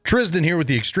Trizdon here with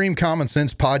the Extreme Common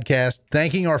Sense podcast,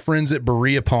 thanking our friends at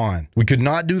Berea Pond. We could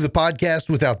not do the podcast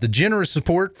without the generous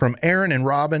support from Aaron and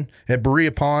Robin at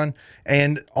Berea Pond,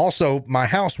 and also my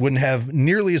house wouldn't have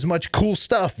nearly as much cool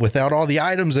stuff without all the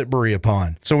items at Berea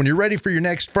Pond. So when you're ready for your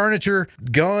next furniture,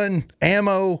 gun,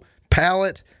 ammo,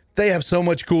 pallet, they have so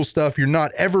much cool stuff. You're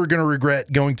not ever going to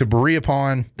regret going to Berea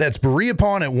Pond. That's Berea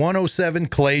Pond at 107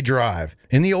 Clay Drive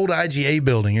in the old IGA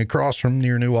building across from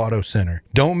your new auto center.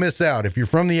 Don't miss out. If you're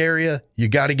from the area, you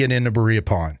got to get into Berea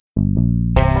Pond.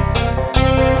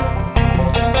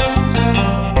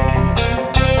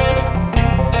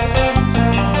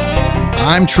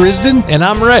 I'm Trizdon. And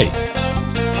I'm Ray.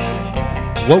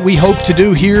 What we hope to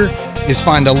do here is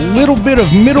find a little bit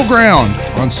of middle ground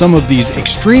on some of these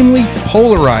extremely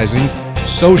polarizing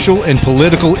social and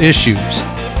political issues.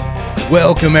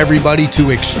 Welcome everybody to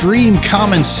Extreme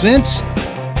Common Sense.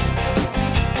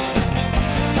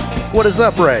 What is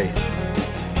up, Ray?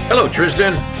 Hello,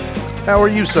 Trizdon. How are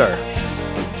you, sir?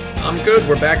 I'm good.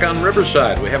 We're back on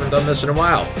Riverside. We haven't done this in a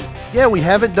while. Yeah, we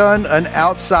haven't done an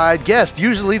outside guest.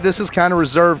 Usually this is kind of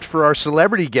reserved for our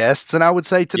celebrity guests, and I would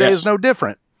say today is no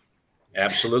different.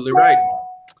 Absolutely right.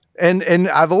 And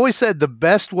I've always said the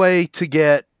best way to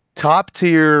get top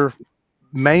tier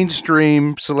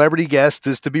mainstream celebrity guests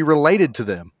is to be related to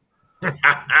them. It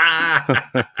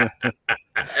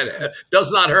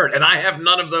does not hurt. And I have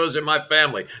none of those in my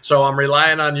family, so I'm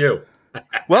relying on you.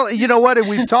 Well, you know what? And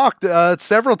we've talked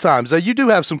several times. You do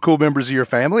have some cool members of your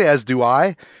family, as do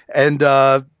I. And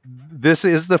this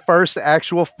is the first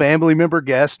actual family member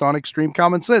guest on Extreme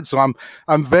Common Sense. So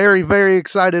I'm very, very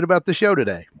excited about the show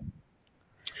today.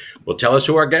 Well, tell us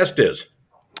who our guest is.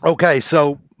 Okay,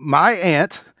 so my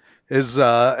aunt is,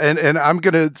 and I'm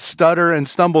going to stutter and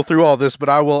stumble through all this, but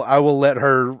I will let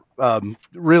her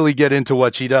really get into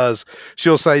what she does.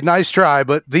 She'll say, "Nice try,"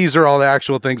 but these are all the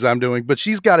actual things I'm doing. But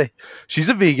she's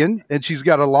a vegan, and she's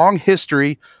got a long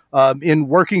history in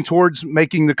working towards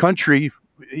making the country,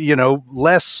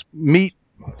 less meat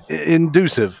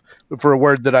inducive, for a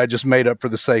word that I just made up for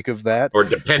the sake of that. Or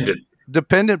dependent.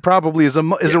 Dependent probably is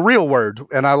a real word,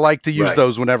 and I like to use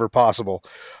those whenever possible.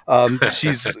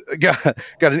 She's got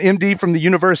an MD from the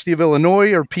University of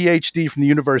Illinois, or PhD from the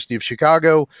University of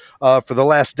Chicago. For the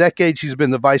last decade, she's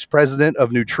been the vice president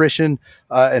of nutrition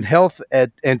and health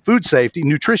and food safety,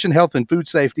 nutrition, health, and food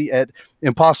safety at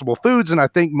Impossible Foods. And I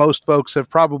think most folks have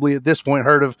probably at this point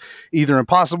heard of either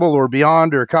Impossible or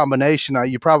Beyond or a combination.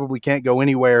 You probably can't go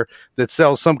anywhere that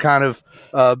sells some kind of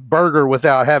burger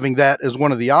without having that as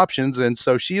one of the options. And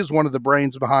so she is one of the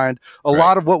brains behind a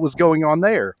lot of what was going on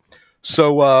there.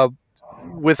 So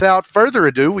without further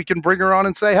ado, we can bring her on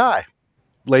and say hi.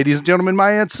 Ladies and gentlemen,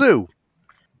 my Aunt Sue.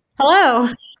 Hello.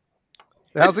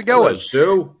 How's it going? Hello,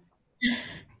 Sue.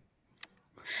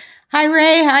 Hi,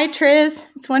 Ray. Hi, Triz.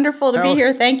 It's wonderful to be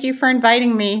here. Thank you for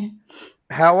inviting me.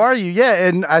 How are you? Yeah,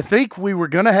 and I think we were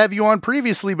going to have you on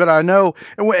previously, but I know,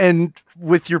 and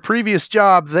with your previous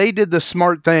job, they did the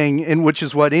smart thing, and which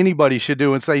is what anybody should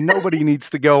do, and say nobody needs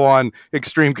to go on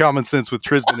Extreme Common Sense with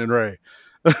Trizdon and Ray.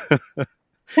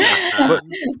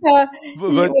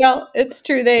 Well, it's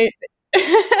true.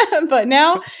 But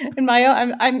now in my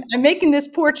own, I'm making this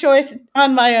poor choice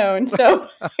on my own. So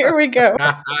here we go.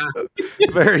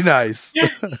 Very nice.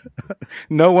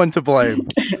 No one to blame.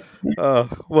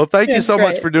 Well, thank you so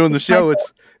much for doing the show.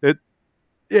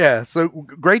 So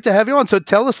great to have you on. So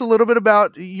tell us a little bit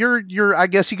about your, I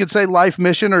guess you could say, life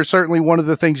mission, or certainly one of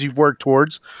the things you've worked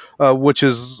towards, which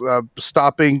is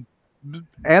stopping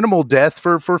animal death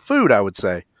for food, I would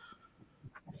say.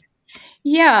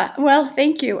 Yeah, well,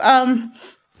 thank you.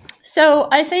 So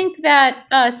I think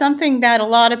that something that a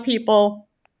lot of people,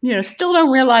 still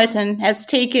don't realize, and has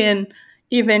taken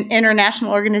even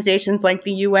international organizations like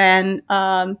the UN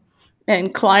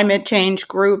and climate change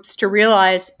groups to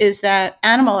realize, is that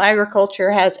animal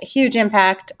agriculture has a huge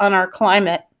impact on our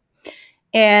climate.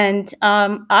 And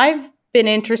I've been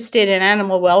interested in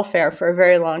animal welfare for a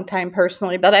very long time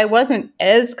personally, but I wasn't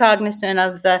as cognizant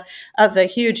of the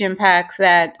huge impact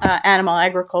that animal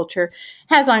agriculture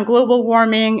has on global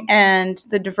warming and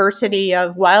the diversity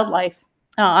of wildlife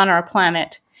on our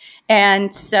planet.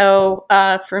 And so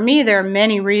for me, there are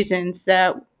many reasons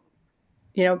that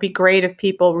it'd be great if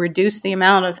people reduce the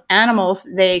amount of animals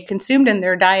they consumed in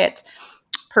their diets: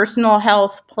 personal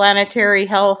health, planetary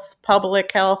health,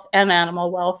 public health, and animal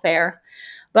welfare.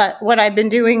 But what I've been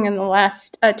doing in the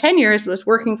last 10 years was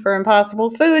working for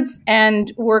Impossible Foods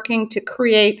and working to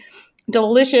create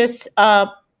delicious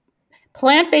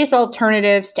plant-based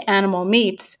alternatives to animal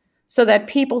meats, so that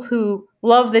people who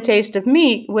love the taste of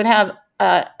meat would have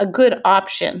a good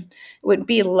option. It would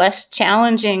be less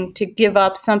challenging to give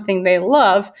up something they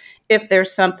love if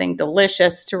there's something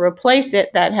delicious to replace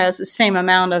it that has the same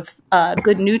amount of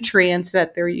good nutrients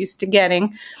that they're used to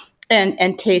getting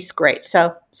and tastes great.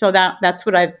 So that's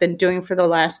what I've been doing for the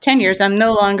last 10 years. I'm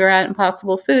no longer at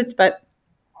Impossible Foods, but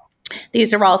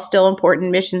these are all still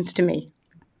important missions to me.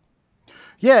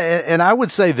 Yeah, and I would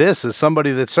say this as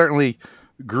somebody that certainly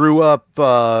grew up,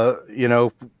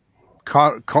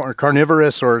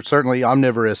 carnivorous or certainly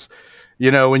omnivorous.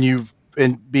 When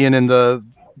being in the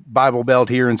Bible Belt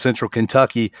here in Central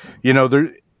Kentucky,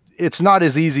 it's not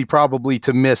as easy probably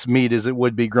to miss meat as it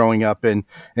would be growing up in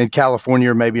California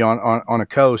or maybe on a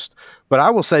coast. But I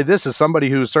will say this as somebody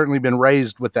who has certainly been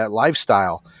raised with that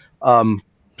lifestyle.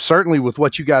 Certainly with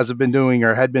what you guys have been doing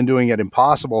or had been doing at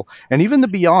Impossible and even the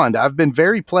Beyond, I've been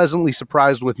very pleasantly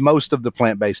surprised with most of the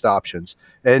plant-based options.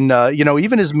 And,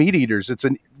 even as meat eaters, it's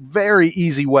a very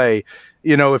easy way.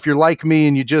 If you're like me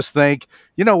and you just think,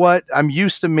 you know what, I'm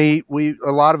used to meat.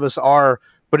 A lot of us are,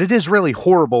 but it is really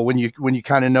horrible when you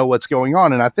kind of know what's going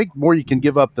on. And I think the more you can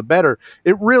give up, the better.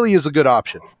 It really is a good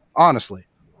option, honestly.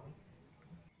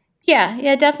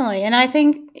 Yeah, definitely. And I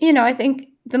think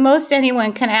the most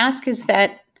anyone can ask is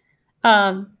that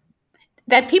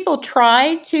people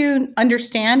try to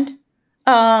understand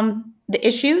the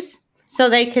issues so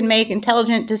they can make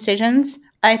intelligent decisions.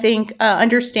 I think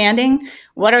understanding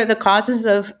what are the causes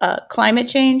of climate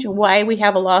change, why we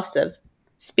have a loss of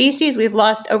species. We've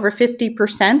lost over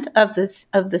 50% of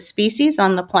the species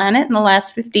on the planet in the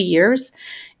last 50 years.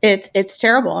 It's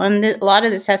terrible, and a lot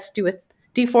of this has to do with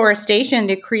deforestation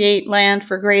to create land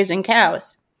for grazing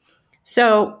cows.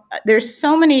 So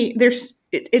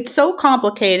it's so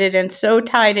complicated and so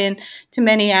tied in to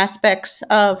many aspects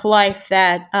of life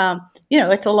that,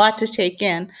 it's a lot to take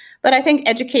in. But I think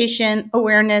education,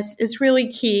 awareness is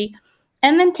really key.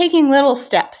 And then taking little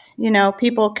steps,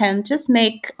 people can just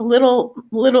make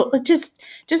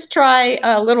just try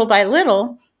little by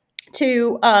little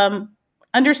to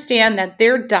understand that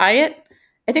their diet,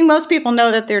 I think most people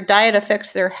know that their diet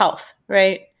affects their health,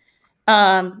 right?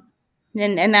 And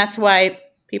that's why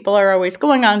people are always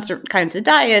going on certain kinds of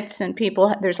diets, and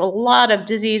there's a lot of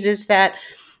diseases that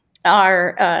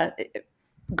are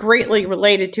greatly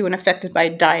related to and affected by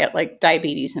diet, like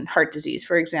diabetes and heart disease,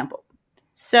 for example.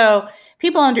 So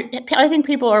I think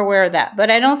people are aware of that, but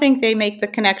I don't think they make the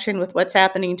connection with what's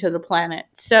happening to the planet.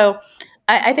 So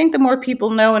I think the more people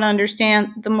know and understand,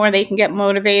 the more they can get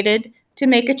motivated to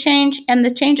make a change, and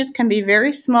the changes can be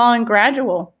very small and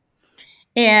gradual.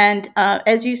 And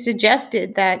as you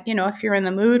suggested that, if you're in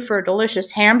the mood for a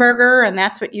delicious hamburger and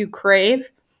that's what you crave,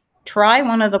 try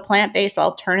one of the plant-based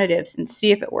alternatives and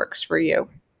see if it works for you.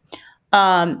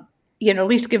 At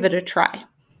least give it a try.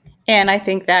 And I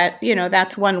think that,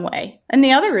 that's one way. And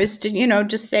the other is to,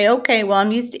 just say, okay, well,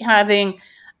 I'm used to having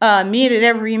meat at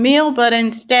every meal, but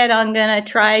instead I'm going to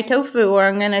try tofu, or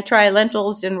I'm going to try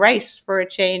lentils and rice for a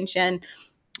change. And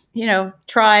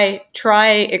try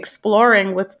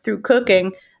exploring through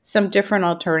cooking some different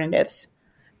alternatives.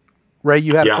 Ray,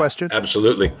 you had a question?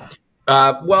 Absolutely.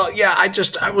 I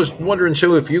was wondering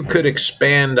too if you could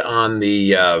expand on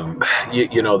the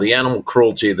animal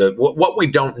cruelty, what we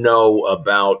don't know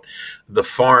about the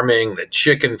farming, the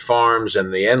chicken farms,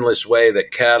 and the endless way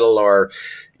that cattle are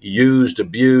used,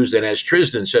 abused. And as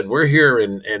Trizdon said, we're here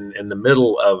in the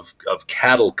middle of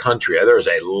cattle country. There's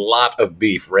a lot of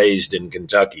beef raised in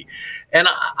Kentucky. And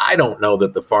I don't know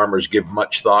that the farmers give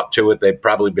much thought to it. They've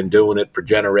probably been doing it for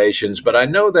generations, but I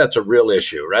know that's a real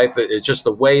issue, right? It's just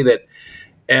the way that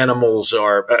animals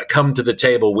are come to the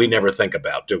table we never think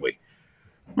about, do we?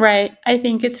 Right. I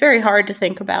think it's very hard to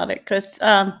think about it because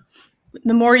the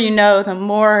more you know, the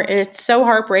more it's so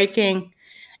heartbreaking.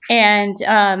 And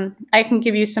I can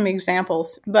give you some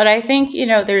examples, but I think,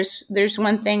 there's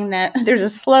one thing there's a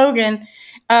slogan,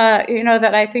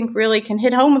 that I think really can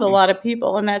hit home with a lot of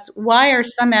people. And that's, why are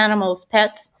some animals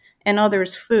pets and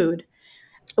others food?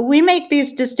 We make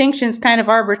these distinctions kind of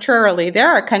arbitrarily.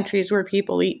 There are countries where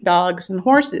people eat dogs and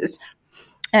horses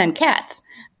and cats.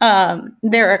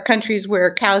 There are countries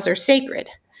where cows are sacred.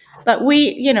 But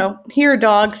we, here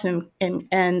dogs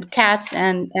and cats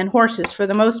and horses, for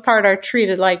the most part, are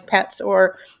treated like pets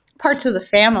or parts of the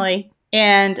family,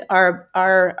 and are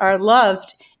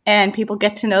loved, and people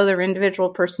get to know their individual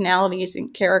personalities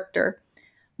and character.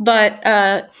 But,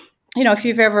 if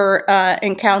you've ever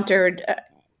encountered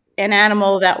an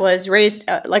animal that was raised,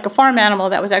 like a farm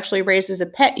animal that was actually raised as a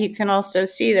pet, you can also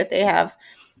see that they have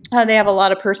a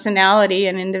lot of personality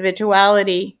and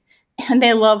individuality. And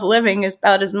they love living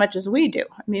about as much as we do.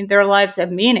 I mean, their lives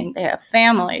have meaning. They have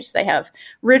families. They have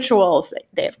rituals.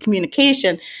 They have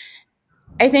communication.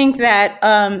 I think that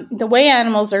the way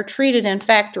animals are treated in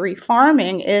factory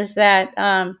farming is that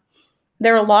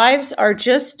their lives are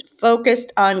just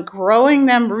focused on growing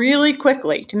them really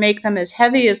quickly to make them as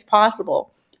heavy as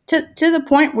possible, to the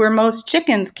point where most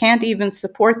chickens can't even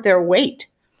support their weight.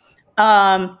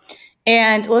 Um,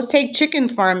 and let's take chicken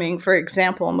farming, for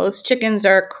example. Most chickens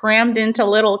are crammed into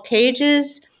little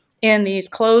cages in these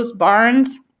closed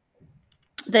barns.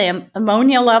 The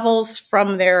ammonia levels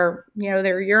from their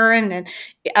urine and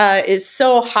is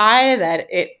so high that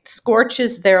it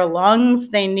scorches their lungs.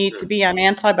 They need to be on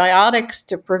antibiotics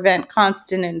to prevent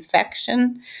constant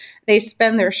infection. They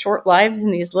spend their short lives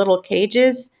in these little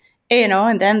cages,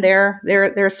 and then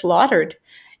they're slaughtered.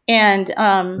 And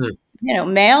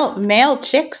male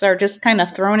chicks are just kind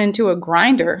of thrown into a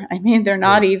grinder. I mean, they're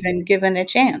not even given a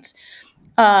chance.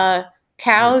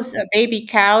 Cows, baby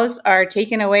cows, are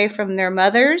taken away from their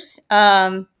mothers,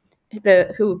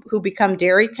 who become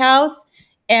dairy cows,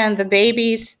 and the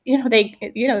babies,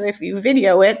 if you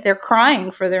video it, they're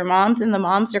crying for their moms, and the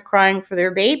moms are crying for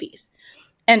their babies.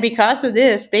 And because of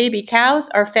this, baby cows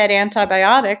are fed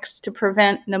antibiotics to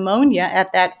prevent pneumonia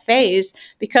at that phase,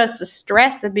 because the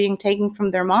stress of being taken from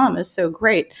their mom is so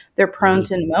great. They're prone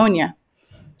to pneumonia.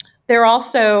 They're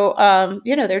also,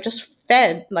 they're just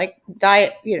fed like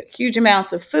diet, huge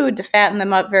amounts of food to fatten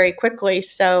them up very quickly.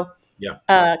 So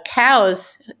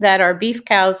cows that are beef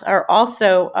cows are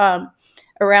also,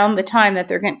 around the time that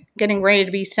they're getting ready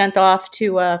to be sent off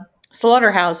to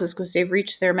slaughterhouses because they've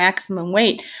reached their maximum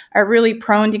weight, are really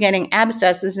prone to getting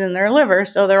abscesses in their liver.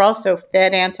 So they're also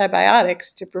fed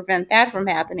antibiotics to prevent that from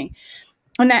happening.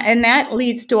 And that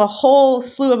leads to a whole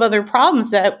slew of other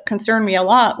problems that concern me a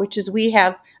lot, which is we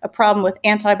have a problem with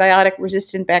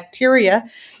antibiotic-resistant bacteria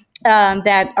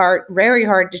that are very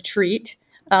hard to treat,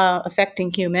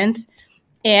 affecting humans.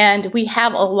 And we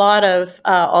have a lot of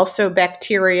also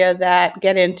bacteria that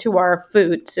get into our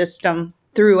food system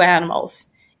through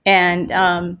animals and,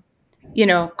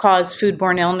 cause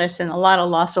foodborne illness and a lot of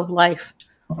loss of life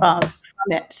from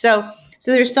it. So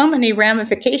there's so many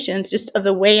ramifications just of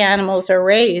the way animals are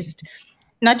raised,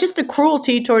 not just the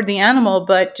cruelty toward the animal,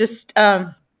 but just,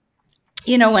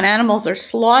 when animals are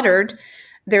slaughtered,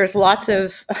 there's lots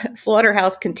of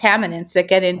slaughterhouse contaminants that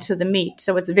get into the meat.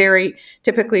 So it's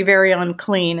typically very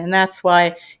unclean. And that's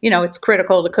why, it's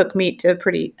critical to cook meat to a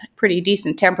pretty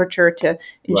decent temperature to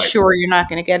ensure you're not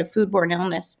going to get a foodborne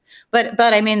illness. But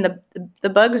I mean, the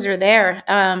bugs are there.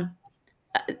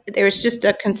 There's just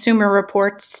a Consumer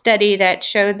Reports study that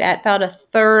showed that about a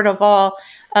third of all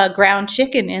ground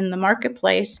chicken in the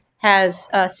marketplace has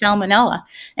salmonella,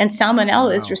 and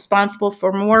salmonella is responsible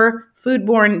for more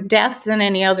foodborne deaths than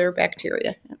any other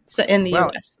bacteria in the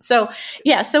U.S. So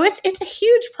it's a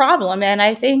huge problem, and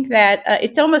I think that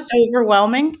it's almost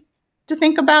overwhelming to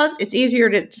think about. It's easier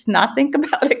to just not think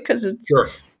about it because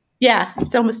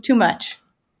it's almost too much.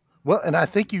 Well, and I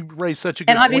think you raised such a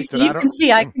good point. And obviously, you can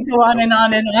see I can go on and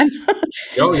on and on.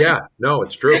 Oh yeah, no,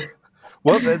 it's true.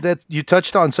 Well, that you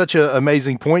touched on such an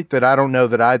amazing point that I don't know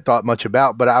that I thought much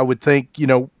about, but I would think,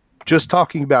 just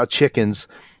talking about chickens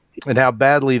and how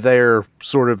badly they're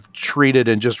sort of treated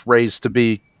and just raised to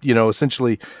be,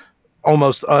 essentially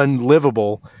almost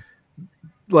unlivable.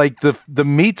 Like the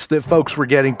meats that folks were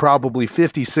getting probably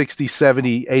 50, 60,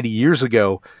 70, 80 years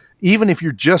ago, even if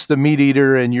you're just a meat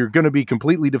eater and you're going to be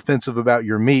completely defensive about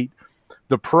your meat,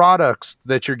 the products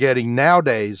that you're getting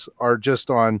nowadays are just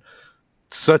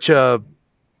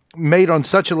made on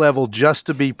such a level just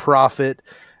to be profit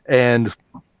and,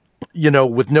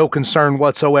 with no concern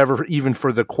whatsoever, even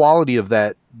for the quality of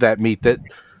that meat, that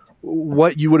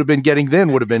what you would have been getting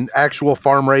then would have been actual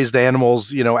farm raised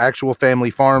animals, actual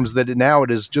family farms, that now it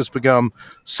has just become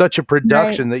such a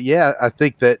production that, I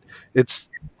think that it's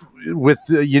with,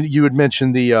 you had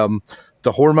mentioned the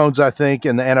hormones, I think,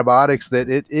 and the antibiotics, that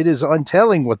it is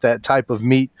untelling what that type of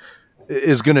meat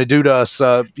is going to do to us,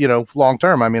 long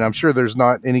term. I mean, I'm sure there's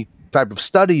not any type of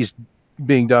studies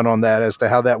being done on that as to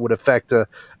how that would affect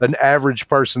an average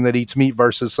person that eats meat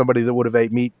versus somebody that would have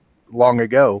ate meat long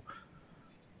ago.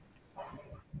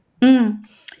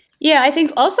 Yeah, I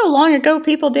think also long ago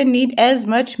people didn't eat as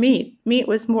much meat. Meat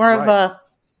was more of a,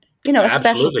 a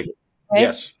specialty.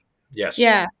 Right? Yes.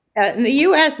 Yeah. And the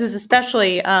U.S. is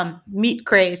especially meat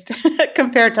crazed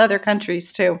compared to other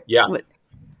countries too. Yeah.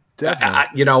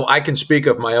 I can speak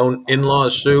of my own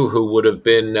in-laws, Sue, who would have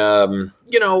been,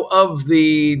 of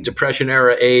the Depression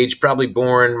era age, probably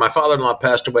born. My father-in-law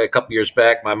passed away a couple years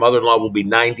back. My mother-in-law will be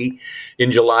 90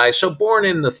 in July. So born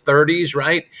in the 30s,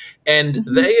 right? And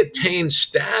they attained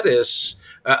status.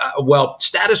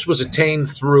 Status was attained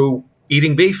through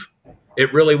eating beef.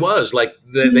 It really was like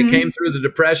they Mhm. came through the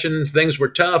depression. Things were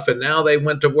tough, and now they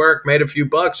went to work, made a few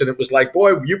bucks, and it was like,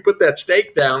 boy, you put that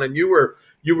steak down, and you were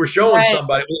showing Right.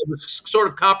 somebody. It was sort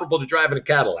of comparable to driving a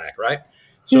Cadillac, right?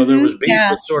 So there was beef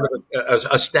Yeah. was sort of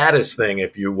a status thing,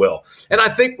 if you will, and I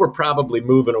think we're probably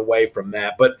moving away from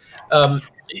that. But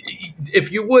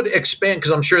if you would expand,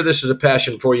 because I'm sure this is a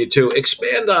passion for you too,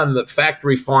 expand on the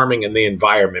factory farming and the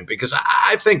environment, because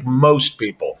I think most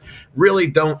people really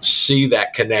don't see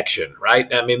that connection,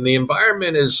 right? I mean, the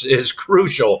environment is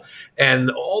crucial, and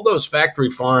all those factory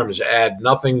farms add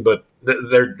nothing but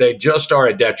they just are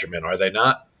a detriment, are they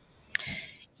not?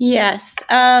 Yes.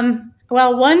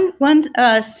 Well, one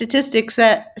statistic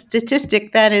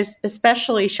that is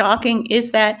especially shocking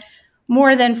is that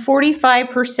more than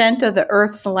 45% of the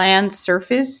Earth's land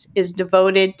surface is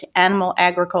devoted to animal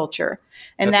agriculture,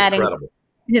 and That's incredible.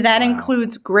 that Wow.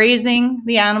 includes grazing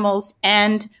the animals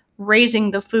and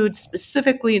raising the food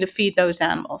specifically to feed those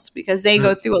animals because they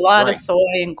go through a lot of Right,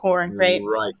 soy and corn, right?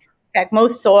 right. In fact,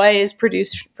 most soy is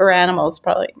produced for animals,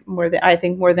 probably I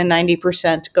think more than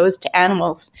 90% goes to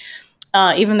animals,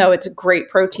 even though it's a great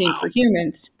protein for Wow.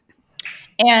 humans.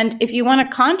 And if you want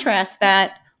to contrast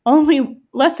that, only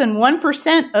less than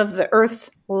 1% of the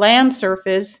Earth's land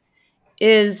surface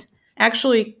is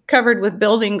actually covered with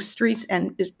buildings, streets,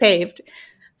 and is paved.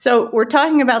 So we're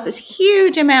talking about this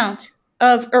huge amount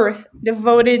of Earth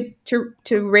devoted to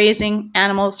raising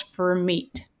animals for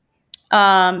meat.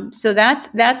 So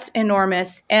that's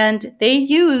enormous, and they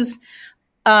use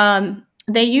about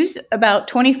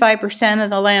 25% of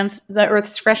the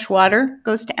Earth's fresh water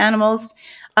goes to animals,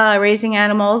 raising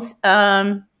animals.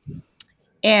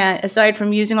 And aside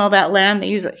from using all that land, they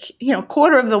use a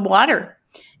quarter of the water.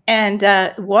 And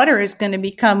water is going to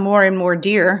become more and more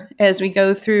dear as we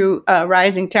go through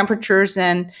rising temperatures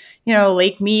and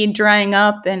Lake Mead drying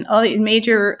up and all these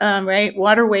major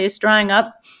waterways drying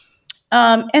up.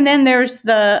 And then there's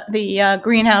the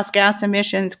greenhouse gas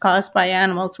emissions caused by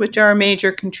animals, which are a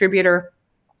major contributor,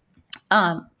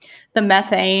 the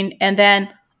methane. And then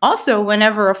also,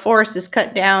 whenever a forest is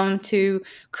cut down to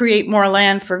create more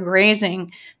land for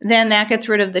grazing, then that gets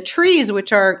rid of the trees,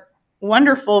 which are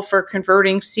wonderful for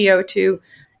converting CO2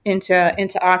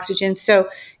 into oxygen. So,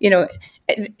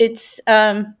 it's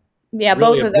Really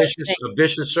both of those things. a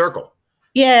vicious circle.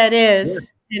 Yeah, it Yeah,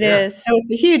 is. It yeah. is. So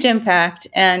it's a huge impact,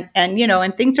 and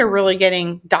things are really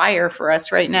getting dire for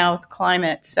us right now with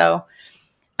climate. So,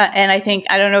 and I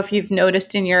don't know if you've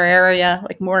noticed in your area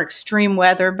like more extreme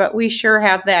weather, but we sure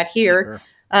have that here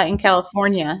Sure. in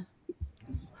California.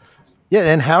 Yeah,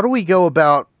 and how do we go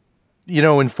about,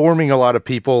 informing a lot of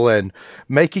people and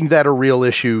making that a real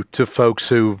issue to folks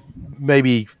who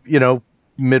maybe,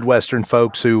 Midwestern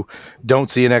folks who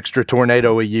don't see an extra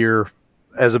tornado a year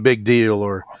as a big deal?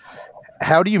 Or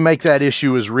how do you make that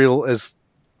issue as real as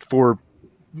for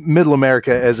middle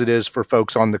America as it is for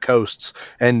folks on the coasts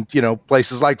and,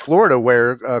 places like Florida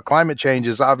where climate change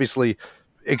is obviously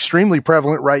extremely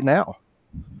prevalent right now?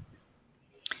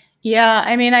 Yeah,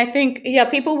 I mean, I think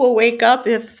people will wake up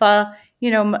if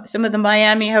some of the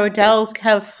Miami hotels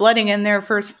have flooding in their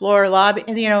first floor lobby,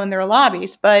 in their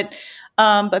lobbies. But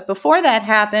before that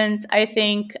happens, I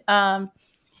think I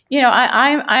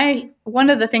one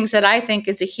of the things that I think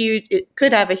it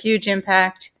could have a huge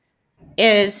impact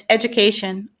is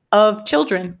education of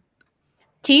children.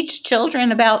 Teach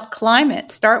children about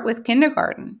climate. Start with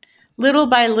kindergarten. Little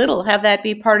by little, have that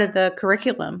be part of the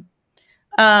curriculum.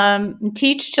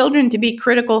 Teach children to be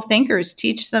critical thinkers.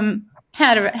 Teach them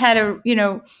how to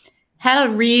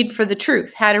read for the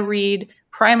truth, how to read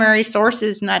primary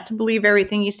sources, not to believe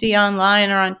everything you see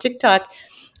online or on TikTok.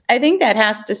 I think that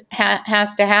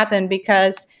has to happen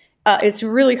because it's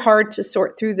really hard to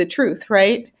sort through the truth,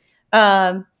 right?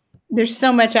 There's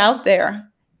so much out there,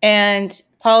 and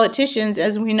politicians,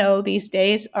 as we know these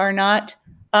days, are not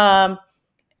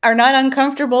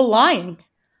uncomfortable lying.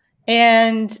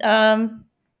 And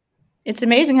it's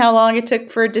amazing how long it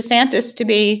took for DeSantis to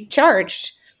be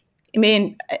charged. I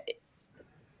mean,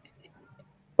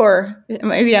 or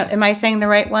maybe am I saying the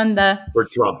right one? For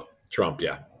Trump,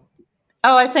 yeah.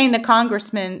 I was saying the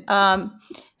congressman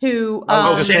who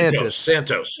Santos, DeSantis.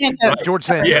 Santos, Santos, right? George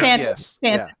Santos. Yeah. Yes.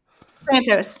 Santos,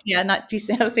 Santos. Yeah, not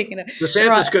DeSantis. I was thinking of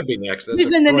DeSantis could be next. That's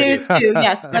he's a in the Freudian. news too.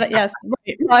 Yes, but yes,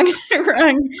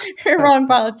 right, wrong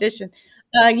politician.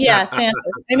 Yeah, Santos.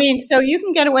 I mean, so you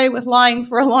can get away with lying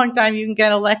for a long time. You can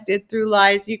get elected through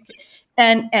lies.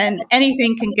 And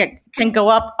anything can go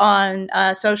up on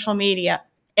social media.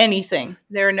 Anything.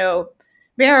 There are no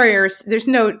barriers. There's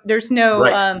no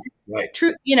Right, right.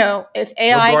 true. If No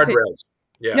AI could guardrails.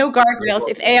 Yeah. No guardrails.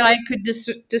 If AI could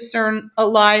discern a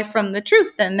lie from the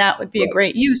truth, then that would be a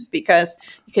great use because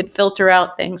you could filter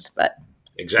out things, but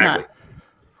it's Exactly. not.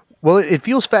 Well, it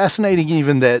feels fascinating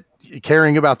even that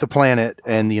caring about the planet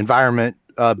and the environment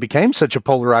became such a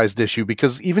polarized issue,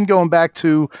 because even going back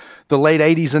to the late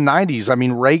 80s and 90s, I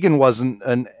mean, Reagan wasn't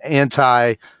an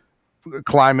anti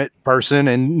climate person,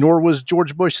 and nor was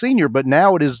George Bush Sr. But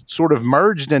now it is sort of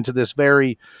merged into this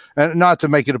very, not to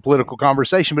make it a political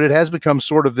conversation, but it has become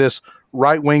sort of this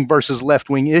right wing versus left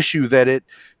wing issue that it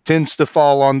tends to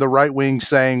fall on the right wing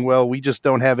saying, well, we just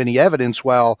don't have any evidence,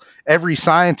 while every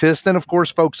scientist and, of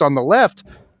course, folks on the left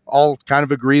all kind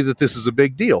of agree that this is a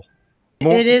big deal.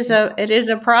 It is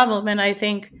a problem, and I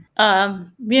think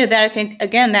that I think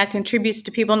again that contributes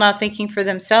to people not thinking for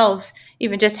themselves,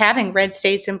 even just having red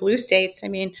states and blue states. I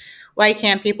mean, why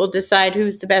can't people decide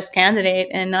who's the best candidate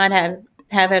and not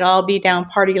have it all be down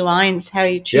party lines how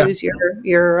you Yeah. choose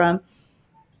your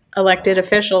elected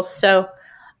officials? So,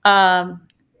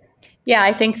 yeah,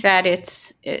 I think that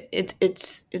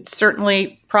it's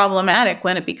certainly problematic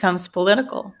when it becomes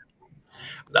political.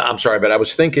 I'm sorry, but I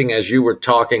was thinking as you were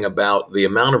talking about the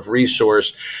amount of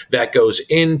resource that goes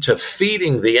into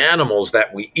feeding the animals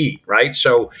that we eat, right?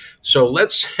 So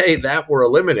let's say that were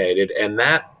eliminated and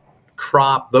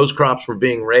those crops were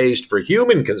being raised for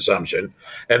human consumption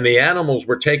and the animals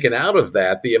were taken out of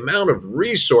that. The amount of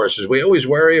resources, we always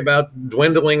worry about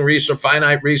dwindling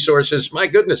finite resources. My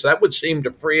goodness, that would seem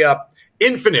to free up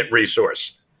infinite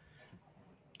resource.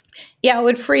 Yeah, it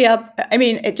would free up. I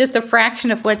mean, just a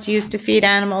fraction of what's used to feed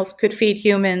animals could feed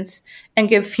humans and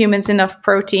give humans enough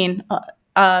protein.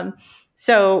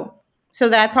 So, so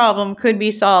that problem could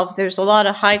be solved. There's a lot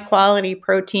of high quality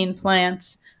protein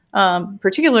plants,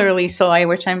 particularly soy,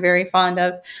 which I'm very fond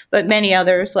of, but many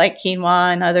others like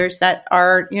quinoa and others that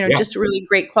are, just really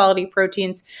great quality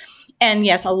proteins. And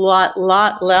yes, a lot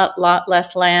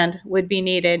less land would be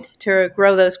needed to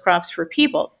grow those crops for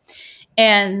people.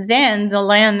 And then the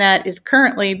land that is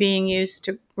currently being used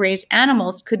to raise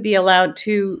animals could be allowed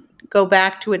to go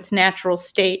back to its natural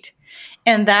state.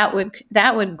 And that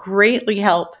would greatly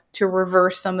help to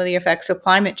reverse some of the effects of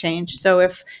climate change. So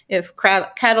if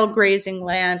cattle grazing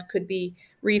land could be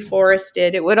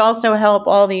reforested, it would also help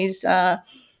all these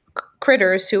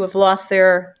critters who have lost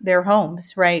their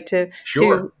homes, right?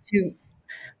 Sure. To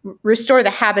restore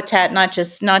the habitat, not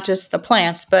just the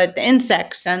plants, but the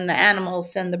insects and the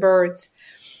animals and the birds.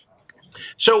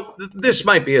 So this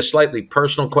might be a slightly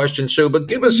personal question, Sue, but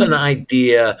give us an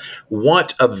idea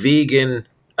what a vegan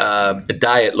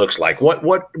diet looks like.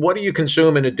 What do you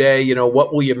consume in a day?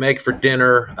 What will you make for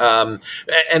dinner?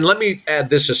 And let me add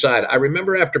this aside. I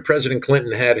remember after President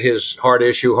Clinton had his heart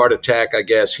attack, I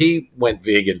guess he went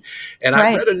vegan, and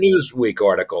I read a Newsweek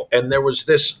article, and there was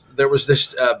this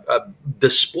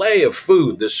display of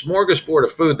food, this smorgasbord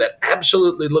of food that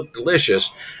absolutely looked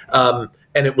delicious.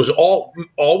 And it was all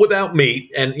without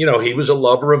meat. And, he was a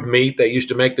lover of meat. They used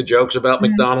to make the jokes about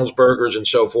McDonald's burgers and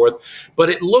so forth. But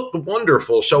it looked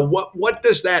wonderful. So what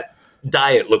does that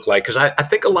diet look like? Because I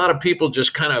think a lot of people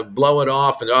just kind of blow it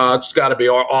off and, it's got to be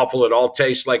awful. It all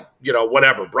tastes like,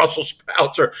 whatever, Brussels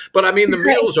sprouts. But, I mean, the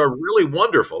meals are really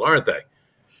wonderful, aren't they?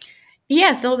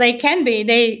 Yes, well, they can be.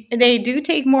 They do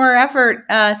take more effort,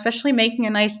 especially making a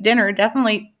nice dinner.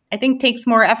 Definitely, I think takes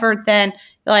more effort than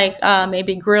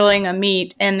maybe grilling a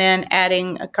meat and then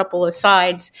adding a couple of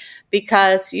sides,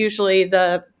 because usually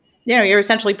you're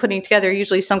essentially putting together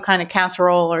usually some kind of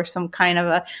casserole or some kind of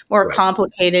a more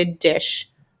complicated dish.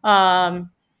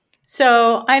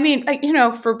 So, I mean,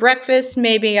 for breakfast,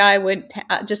 maybe I would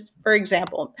just, for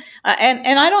example,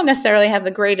 and I don't necessarily have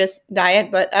the greatest diet,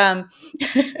 but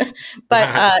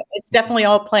it's definitely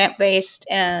all plant based,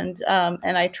 and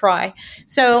I try.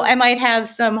 So I might have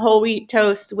some whole wheat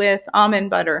toast with almond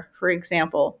butter, for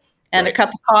example, and a cup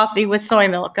of coffee with soy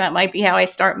milk. That might be how I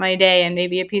start my day, and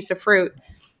maybe a piece of fruit.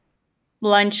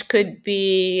 Lunch could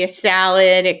be a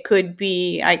salad. It could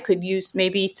be I could use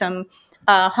maybe some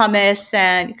hummus,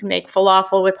 and you can make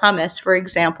falafel with hummus, for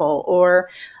example, or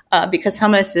because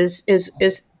hummus is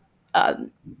it's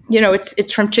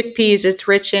from chickpeas. It's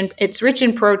rich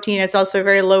in protein. It's also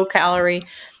very low calorie.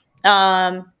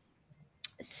 So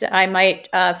I might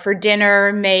for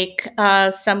dinner make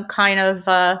some kind of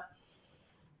a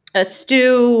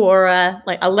stew or a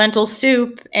lentil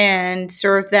soup and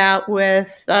serve that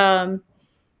with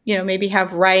maybe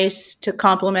have rice to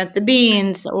complement the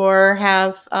beans, or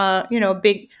have a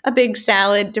big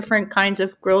salad, different kinds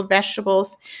of grilled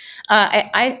vegetables.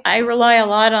 I rely a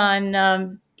lot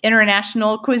on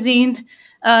international cuisine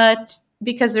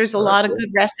because there's a lot of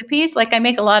good recipes. Like I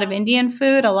make a lot of Indian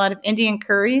food, a lot of Indian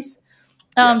curries,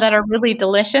 Yes. that are really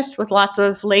delicious with lots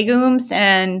of legumes,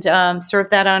 and serve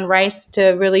that on rice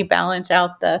to really balance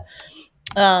out the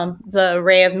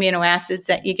array of amino acids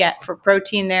that you get for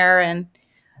protein there. And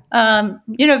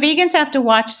vegans have to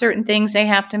watch certain things. They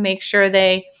have to make sure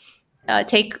they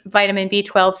take vitamin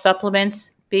B12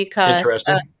 supplements, because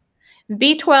Interesting.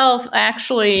 B12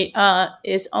 actually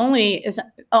is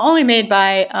only made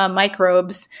by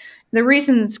microbes. The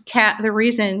reason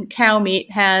cow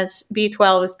meat has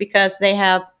B12 is because they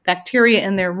have bacteria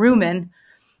in their rumen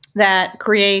that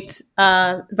creates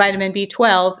vitamin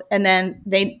B12, and then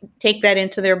they take that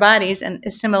into their bodies and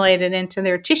assimilate it into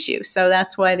their tissue. So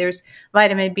that's why there's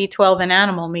vitamin B12 in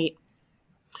animal meat.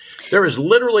 There is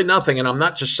literally nothing, and I'm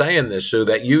not just saying this, Sue,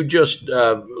 that you just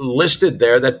listed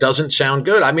there that doesn't sound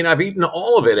good. I mean, I've eaten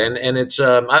all of it, and it's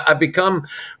I've become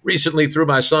recently through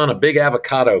my son a big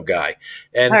avocado guy,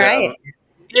 and All right.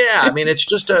 yeah, I mean, it's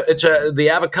the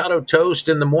avocado toast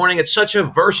in the morning. It's such a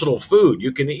versatile food.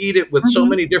 You can eat it with so Mhm.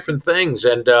 many different things.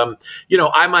 And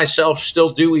I myself still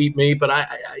do eat meat, but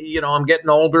I'm getting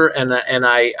older, and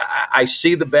I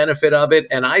see the benefit of it,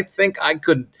 and I think I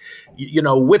could,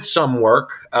 with some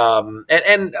work,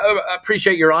 and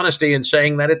appreciate your honesty in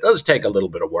saying that it does take a little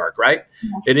bit of work, right?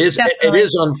 Yes, It definitely.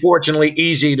 is unfortunately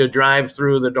easy to drive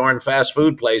through the darn fast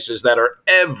food places that are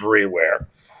everywhere,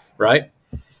 right?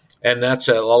 And that's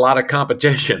a lot of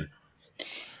competition.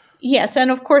 Yes,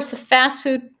 and of course the fast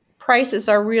food prices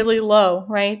are really low,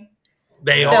 right?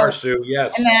 They are, So, Sue. and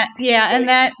Yes, that, yeah, and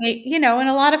that, and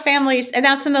a lot of families, and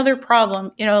that's another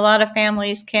problem. A lot of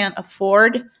families can't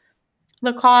afford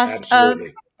the cost of,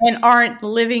 absolutely. and aren't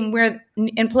living where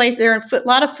in place. There are a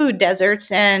lot of food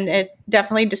deserts, and it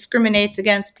definitely discriminates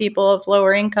against people of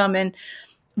lower income, and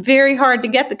very hard to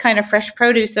get the kind of fresh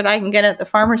produce that I can get at the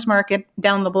farmer's market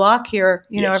down the block here,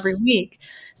 Yes, every week.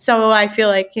 So I feel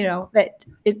like, that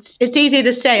it's easy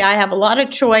to say I have a lot of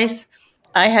choice.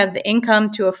 I have the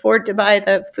income to afford to buy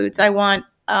the foods I want.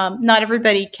 Not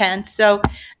everybody can. So,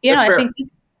 that's I think fair.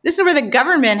 this is where the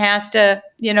government has to,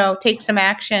 take some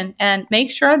action and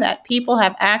make sure that people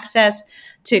have access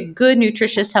to good,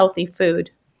 nutritious, healthy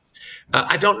food.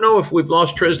 I don't know if we've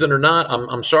lost Trizdon or not.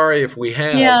 I'm sorry if we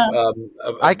have. Yeah.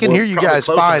 I can We're hear you probably guys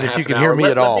close on fine a if you half an can hear hour. me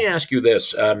at Let me all. ask you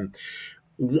this.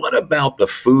 What about the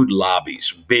food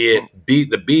lobbies,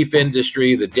 the beef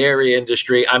industry, the dairy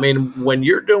industry? I mean, when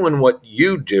you're doing what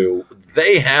you do,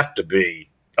 they have to be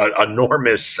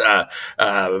enormous,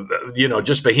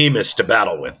 just behemoths to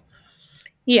battle with.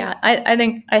 Yeah,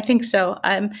 I think so.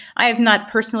 I have not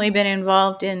personally been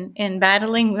involved in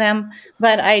battling them,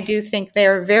 but I do think they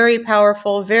are very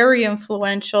powerful, very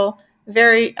influential,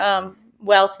 very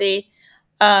wealthy.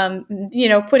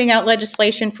 Putting out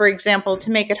legislation, for example, to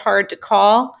make it hard to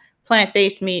call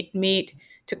plant-based meat,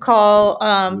 to call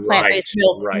Right, plant-based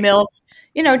milk right, milk.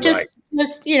 right.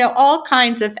 Just all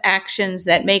kinds of actions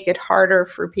that make it harder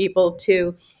for people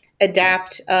to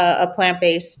adapt a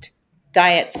plant-based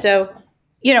diet. So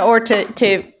or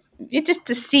just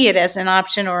to see it as an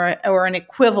option or an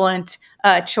equivalent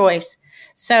choice.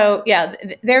 So yeah,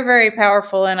 they're very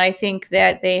powerful, and I think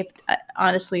that they've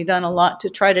honestly done a lot to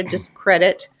try to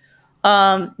discredit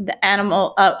the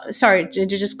animal. Sorry, to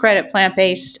discredit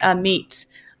plant-based meats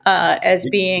as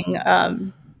being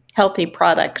healthy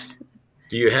products.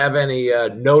 Do you have any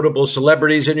notable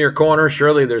celebrities in your corner?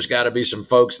 Surely there's got to be some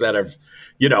folks that have,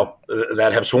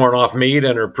 that have sworn off meat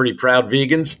and are pretty proud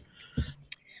vegans.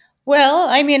 Well,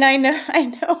 I mean, I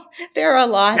know there are a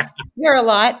lot. There are a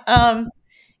lot.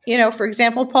 For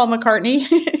example, Paul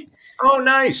McCartney. Oh,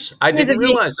 nice. I He's a didn't ve-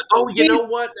 realize that. Oh, you he's know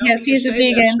what? Now that yes, you he's a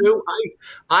say that, vegan. Sue,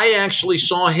 I actually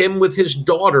saw him with his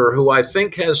daughter, who I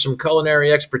think has some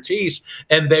culinary expertise,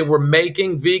 and they were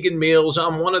making vegan meals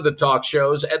on one of the talk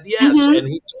shows. And yes, Hmm. and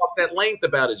he talked at length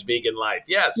about his vegan life.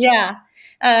 Yes, Yeah,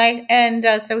 and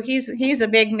so he's a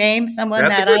big name. that's a good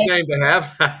name to Someone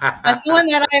have.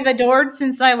 that I've adored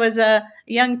since I was a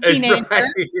young Right.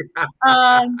 teenager.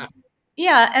 Um,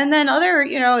 yeah, and then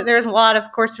there's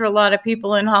of course, there are a lot of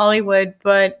people in Hollywood,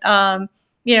 but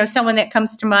someone that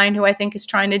comes to mind who I think is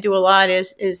trying to do a lot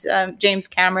is James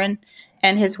Cameron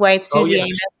and his wife Oh, Susie Amos.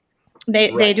 yes.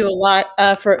 They Right. do a lot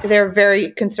they're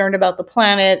very concerned about the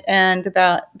planet and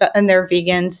and they're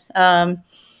vegans.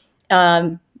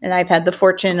 And I've had the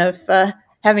fortune of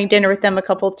having dinner with them a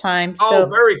couple of times. Oh, So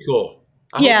very cool.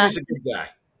 I hope yeah, he's a good guy.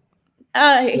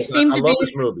 he Yes, seemed I to be. love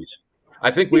his movies. I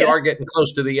think we Yeah. are getting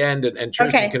close to the end, and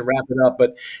Tristan Okay. can wrap it up.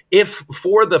 But if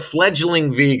for the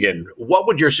fledgling vegan, what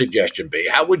would your suggestion be?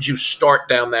 How would you start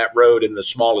down that road in the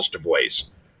smallest of ways?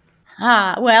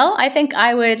 Well, I think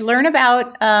I would learn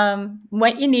about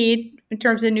what you need in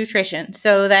terms of nutrition,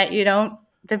 so that you don't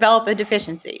develop a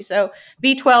deficiency. So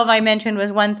B12 I mentioned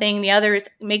was one thing. The other is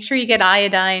make sure you get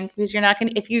iodine, because you're not going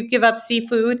to, if you give up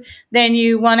seafood, then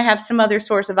you want to have some other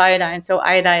source of iodine. So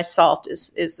iodized salt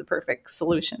is the perfect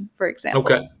solution, for example.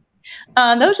 Okay.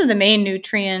 Those are the main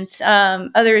nutrients.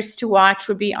 Others to watch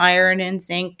would be iron and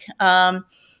zinc.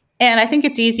 And I think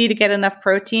it's easy to get enough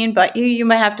protein, but you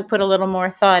might have to put a little more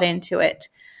thought into it.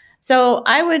 So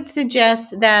I would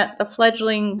suggest that the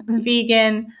fledgling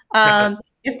vegan,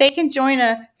 if they can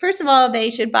first of all, they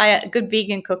should buy a good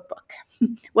vegan cookbook,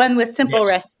 one with simple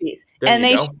recipes, and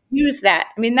they should use that.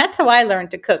 I mean, that's how I learned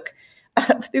to cook,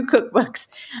 through cookbooks.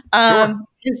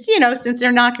 Since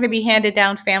they're not going to be handed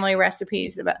down family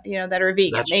recipes about, that are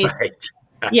vegan. That's right.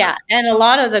 Yeah. And a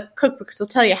lot of the cookbooks will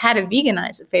tell you how to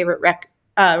veganize a favorite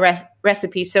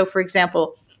recipe. So for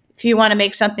example, if you want to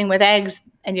make something with eggs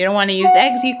and you don't want to use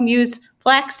eggs, you can use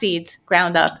flax seeds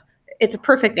ground up. It's a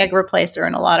perfect egg replacer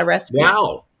in a lot of recipes.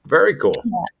 Wow. Very cool.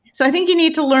 Yeah. So I think you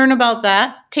need to learn about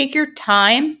that. Take your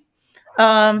time,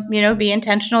 be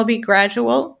intentional, be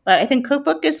gradual. But I think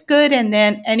cookbook is good. And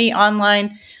then any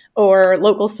online or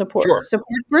local support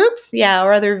groups,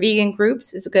 or other vegan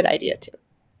groups is a good idea too.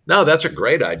 No, that's a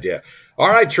great idea. All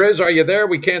right, Triz, are you there?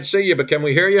 We can't see you, but can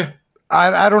we hear you?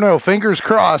 I don't know. Fingers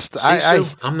crossed.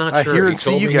 I'm not sure. I hear he and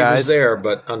told see you me guys. He was there,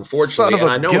 but unfortunately, and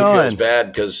I know he feels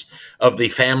bad because of the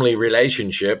family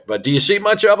relationship. But do you see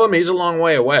much of him? He's a long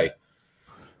way away.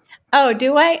 Oh,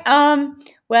 do I?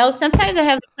 Well, sometimes I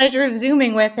have the pleasure of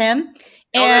Zooming with him.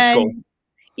 Oh, that's cool.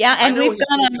 Yeah, and we've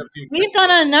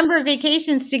gone on a number of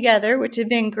vacations together, which have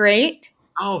been great.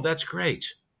 Oh, that's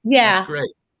great. Yeah. That's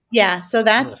great. Yeah, so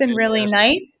that's been really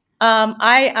nice.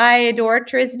 I adore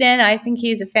Trizdon. I think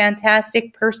he's a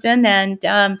fantastic person, and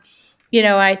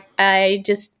I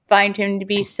just find him to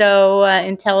be so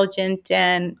intelligent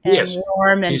and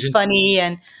warm and funny,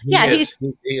 and he's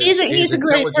a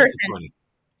great person.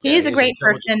 He's a great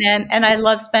person, and I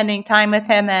love spending time with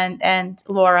him and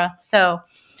Laura. So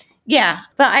but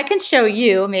I can show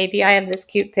you. Maybe I have this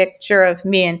cute picture of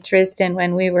me and Trizdon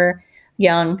when we were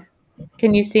young.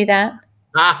 Can you see that?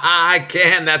 I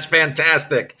can. That's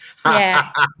fantastic.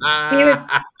 Yeah,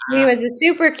 he was a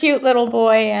super cute little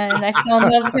boy, and I fell in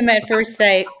love with him at first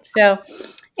sight. So,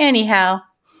 anyhow,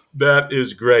 that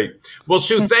is great. Well,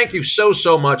 Sue, thank you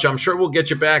so much. I'm sure we'll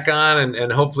get you back on,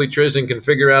 and hopefully Trizdon can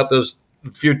figure out those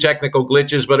few technical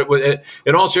glitches, but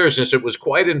in all seriousness, it was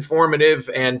quite informative.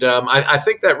 And I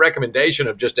think that recommendation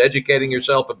of just educating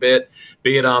yourself a bit,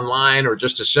 be it online or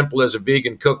just as simple as a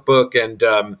vegan cookbook, and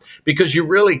because you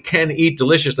really can eat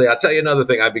deliciously. I'll tell you another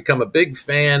thing. I've become a big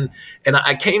fan, and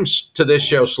I came to this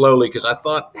show slowly because I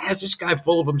thought, is this guy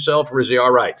full of himself or is he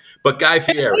all right? But Guy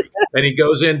Fieri, and he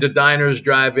goes into diners,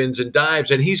 drive-ins, and dives,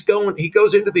 and he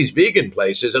goes into these vegan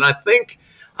places, and I think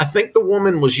the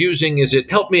woman was using,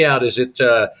 help me out, is it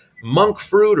monk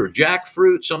fruit or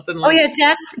jackfruit, something like that? Oh,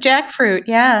 yeah, jackfruit,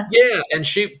 yeah. Yeah, and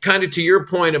she kind of, to your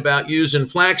point about using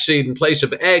flaxseed in place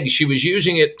of eggs, she was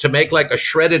using it to make like a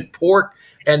shredded pork,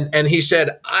 and he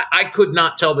said, I could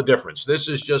not tell the difference. This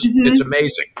is just, it's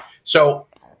amazing. So,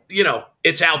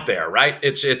 it's out there, right?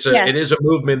 It is a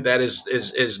movement that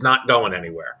is not going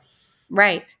anywhere.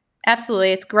 Right,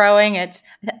 absolutely. It's growing.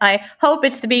 I hope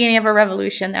it's the beginning of a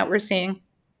revolution that we're seeing.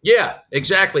 Yeah,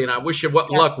 exactly. And I wish you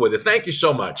luck with it. Thank you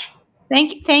so much.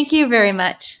 Thank you very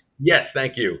much. Yes,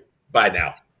 thank you. Bye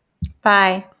now.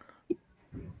 Bye.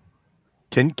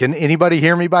 Can anybody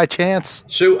hear me by chance?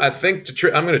 Sue, I think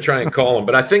I'm going to try and call him,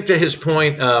 but I think to his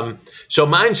point, so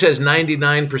mine says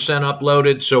 99%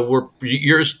 uploaded. So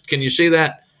yours, can you see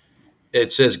that?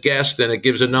 It says guest and it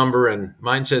gives a number, and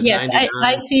mine says 99.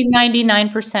 I see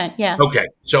 99%. Yes. Okay.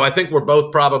 So I think we're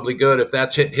both probably good. If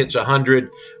that's hits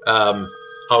 100,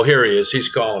 oh, here he is. He's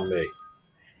calling me.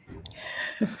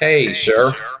 Hey,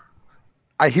 sir.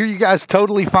 I hear you guys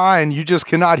totally fine. You just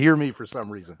cannot hear me for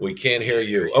some reason. We can't hear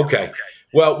you. Okay.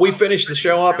 Well, we finished the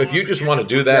show up. If you just want to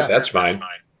do that, that's fine.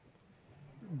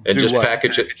 And just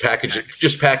package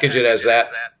it as that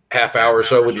half hour or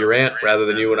so with your aunt rather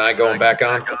than you and I going back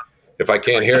on. If I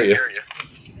can't hear you.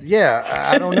 Yeah,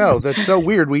 I don't know. That's so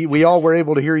weird. We all were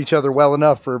able to hear each other well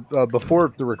enough for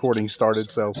before the recording started.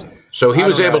 So he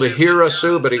was able to hear us,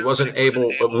 Sue, but he wasn't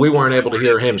able. We weren't able to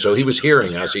hear him. So he was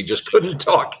hearing us. He just couldn't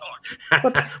talk,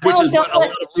 which is what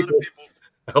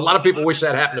a lot of people wish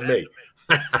that happened to me.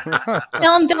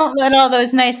 Don't let all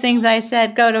those nice things I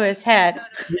said go to his head.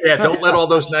 Yeah, don't let all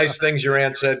those nice things your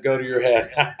aunt said go to your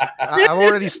head. I've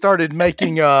already started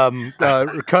making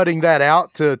cutting that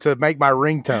out to make my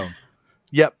ringtone.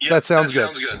 Yep, that sounds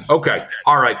good. Okay.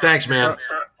 All right. Thanks, man.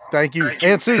 Thank you.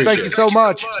 And Sue, thank you so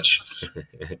much.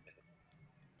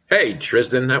 Hey,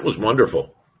 Trizdon, that was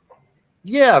wonderful.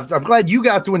 Yeah, I'm glad you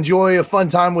got to enjoy a fun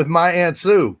time with my Aunt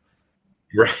Sue.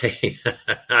 Right.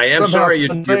 I am Somehow sorry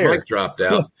your unfair. mic dropped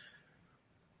out.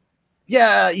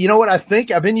 Yeah, you know what? I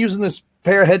think I've been using this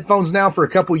pair of headphones now for a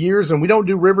couple years, and we don't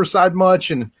do Riverside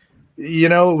much. And, you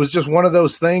know, it was just one of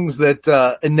those things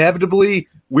that inevitably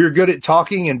we're good at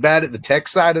talking and bad at the tech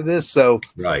side of this. So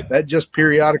Right. that just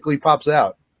periodically pops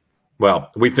out.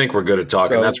 Well, we think we're good at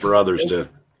talking. So- That's for others to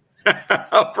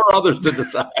for others to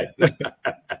decide.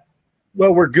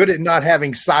 Well, we're good at not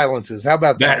having silences. How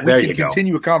about that? There We you can go.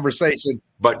 continue a conversation,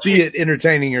 But be it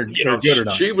entertaining or good or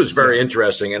not. she was very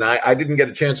interesting, and I didn't get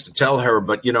a chance to tell her,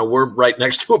 but we're right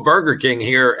next to a Burger King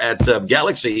here at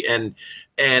Galaxy, and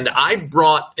I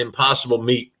brought Impossible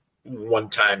Meat one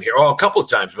time here, a couple of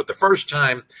times, but the first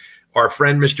time our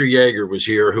friend Mr. Yeager was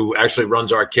here, who actually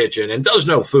runs our kitchen and does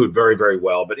know food very, very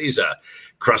well, but he's a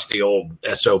crusty old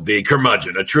SOB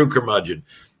curmudgeon, a true curmudgeon,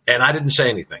 and I didn't say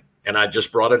anything, and I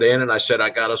just brought it in, and I said, I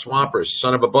got us Whoppers.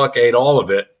 Son of a buck ate all of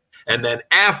it. And then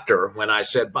after, when I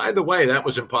said, by the way, that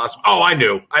was impossible. Oh, I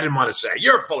knew. I didn't want to say.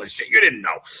 You're full of shit. You didn't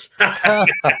know.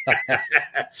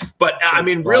 But, I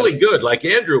mean, really good. Like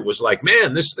Andrew was like,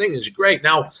 man, this thing is great.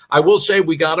 Now, I will say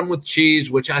we got them with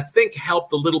cheese, which I think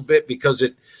helped a little bit because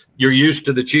you're used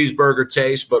to the cheeseburger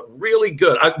taste, but really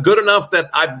good. Good enough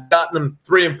that I've gotten them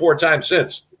 3 and 4 times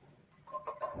since.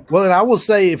 Well, and I will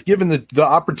say, if given the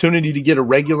opportunity to get a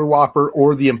regular Whopper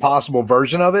or the Impossible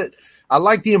version of it, I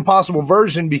like the Impossible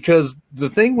version because the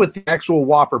thing with the actual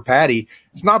Whopper patty,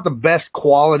 it's not the best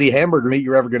quality hamburger meat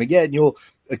you're ever going to get. And you'll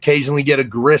occasionally get a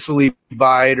gristly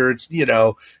bite or it's,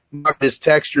 not as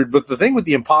textured. But the thing with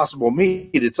the Impossible meat,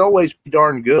 it's always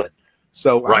darn good.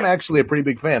 So Right. I'm actually a pretty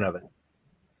big fan of it.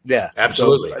 Yeah.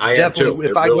 Absolutely. So I am too.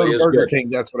 If It I really go to is Burger good. King,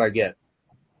 that's what I get.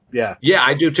 Yeah. Yeah,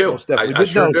 I do too. Most definitely. I But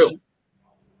sure no, do.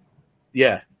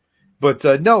 Yeah.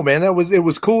 But no, man, it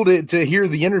was cool to hear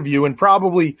the interview and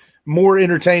probably more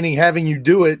entertaining having you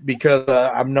do it because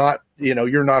I'm not,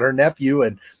 you're not her nephew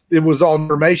and it was all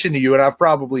information to you. And I've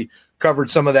probably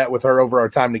covered some of that with her over our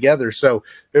time together. So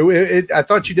I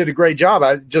thought you did a great job.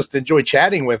 I just enjoyed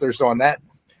chatting with her. So on that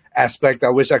aspect, I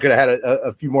wish I could have had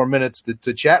a few more minutes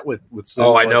to chat with Sue.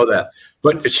 Oh, I know that.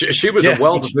 But she was Yeah. a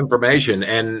wealth of information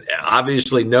and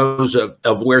obviously knows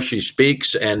of where she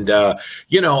speaks. And,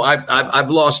 I've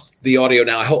lost the audio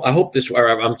now. I hope this, or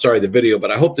I'm sorry, the video, but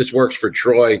I hope this works for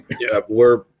Troy.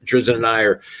 Trizdon and I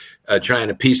are trying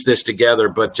to piece this together,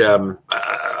 but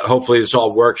hopefully this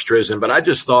all works, Trizdon. But I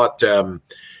just thought,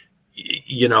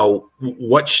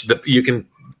 you can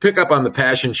pick up on the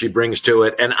passion she brings to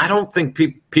it. And I don't think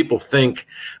people think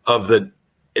of the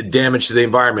damage to the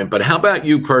environment. But how about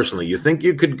you personally? You think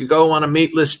you could go on a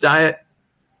meatless diet?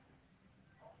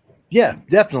 Yeah,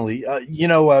 definitely.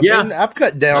 Yeah. And I've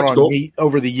cut down That's on cool. meat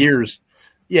over the years.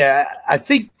 Yeah, I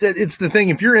think that it's the thing.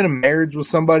 If you're in a marriage with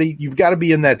somebody, you've got to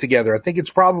be in that together. I think it's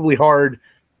probably hard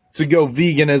to go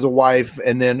vegan as a wife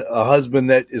and then a husband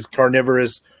that is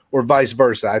carnivorous or vice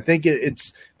versa. I think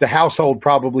it's the household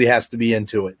probably has to be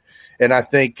into it. And I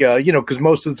think, because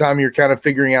most of the time you're kind of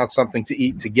figuring out something to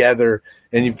eat together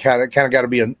and you've kind of got to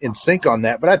be in sync on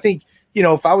that. But I think,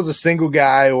 if I was a single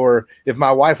guy or if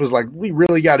my wife was like, we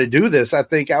really got to do this, I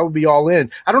think I would be all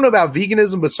in. I don't know about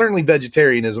veganism, but certainly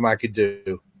vegetarianism I could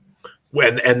do.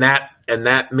 And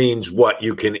that means what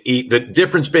you can eat. The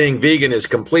difference being vegan is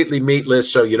completely meatless,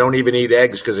 so you don't even eat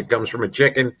eggs because it comes from a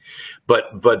chicken.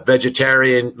 But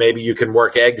vegetarian, maybe you can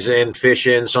work eggs in, fish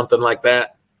in, something like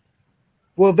that.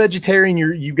 Well, vegetarian,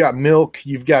 you've got milk,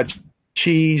 you've got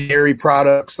cheese, dairy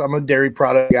products. I'm a dairy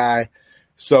product guy.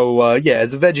 So,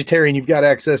 as a vegetarian, you've got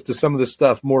access to some of the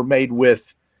stuff more made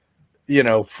with,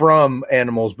 from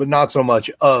animals, but not so much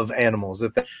of animals.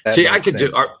 If that See, I makes could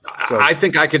sense. I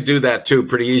think I could do that too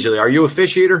pretty easily. Are you a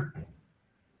fish eater?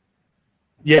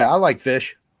 Yeah, I like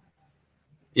fish.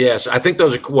 Yes, I think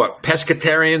those are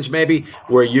pescatarians, maybe,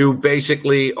 where you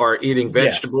basically are eating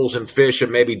vegetables and fish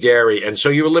and maybe dairy. And so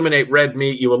you eliminate red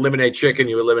meat, you eliminate chicken,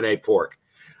 you eliminate pork.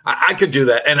 I could do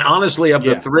that. And honestly, of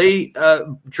the three,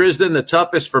 Trizdon, the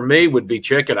toughest for me would be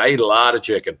chicken. I eat a lot of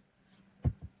chicken.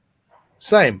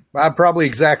 Same. I'm probably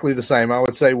exactly the same. I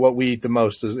would say what we eat the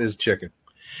most is chicken.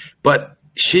 But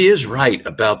she is right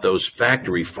about those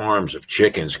factory farms of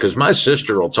chickens, because my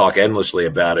sister will talk endlessly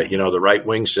about it, the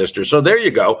right-wing sister. So there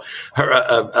you go.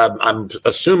 I'm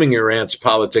assuming your aunt's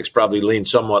politics probably lean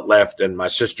somewhat left, and my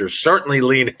sister certainly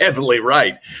lean heavily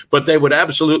right. But they would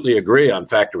absolutely agree on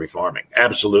factory farming.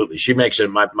 Absolutely. She makes it.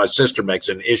 My sister makes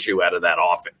an issue out of that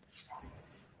often.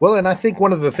 Well, and I think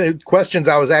one of the questions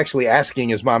I was actually asking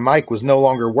is my mic was no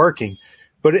longer working.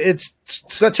 But it's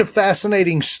such a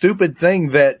fascinating, stupid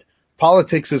thing that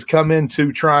politics has come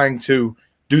into trying to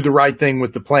do the right thing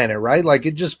with the planet, right? Like,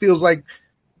 it just feels like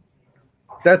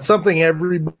that's something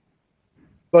everybody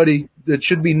that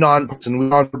should be non-partisan we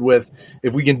honored with.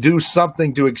 If we can do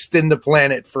something to extend the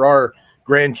planet for our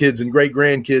grandkids and great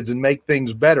grandkids and make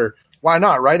things better, why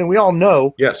not, right? And we all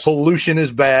know pollution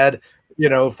is bad. You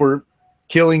know, if we're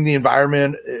killing the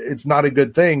environment, it's not a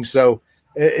good thing. So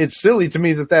it's silly to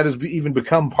me that has even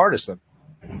become partisan.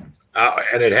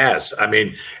 And it has. I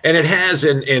mean, and it has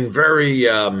in very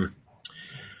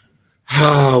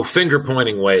finger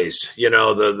pointing ways. You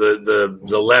know, the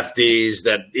lefties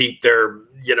that eat their,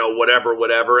 you know,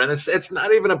 whatever, and it's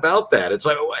not even about that. It's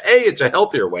like, A, it's a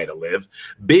healthier way to live.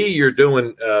 B, you're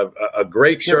doing a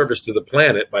great service to the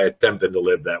planet by attempting to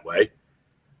live that way.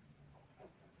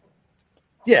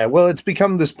 Yeah, well, it's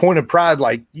become this point of pride,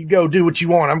 like, you go do what you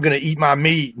want, I'm going to eat my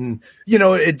meat. And, you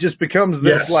know, it just becomes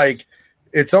this, like,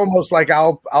 it's almost like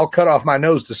I'll cut off my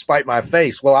nose to spite my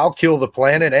face. Well, I'll kill the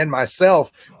planet and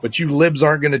myself, but you libs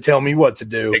aren't going to tell me what to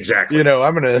do. Exactly. You know,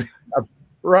 I'm going to,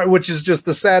 right, which is just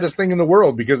the saddest thing in the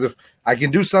world, because if I can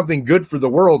do something good for the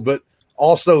world, but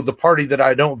also the party that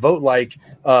I don't vote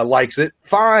likes it,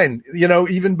 fine, you know,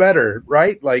 even better,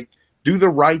 right? Like, do the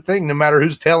right thing no matter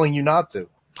who's telling you not to.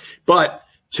 But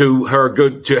to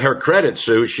her credit,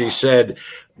 Sue, she said,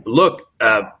 look,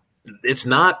 it's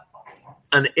not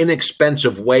an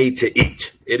inexpensive way to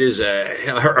eat. It is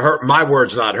my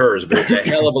words, not hers, but it's a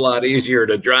hell of a lot easier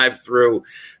to drive through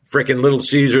freaking Little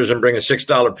Caesars and bring a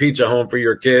 $6 pizza home for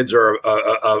your kids, or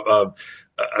a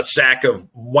sack of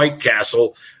White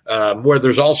Castle, where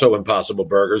there's also Impossible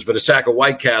Burgers, but a sack of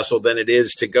White Castle than it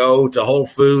is to go to Whole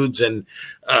Foods and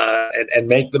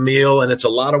make the meal. And it's a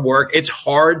lot of work. It's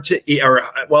hard to eat,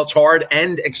 it's hard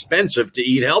and expensive to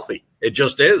eat healthy. It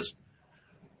just is.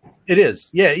 It is.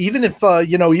 Yeah. Even if,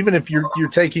 even if you're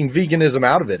taking veganism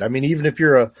out of it. I mean, even if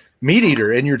you're a meat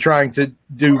eater and you're trying to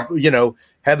do,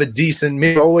 have a decent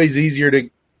meal, always easier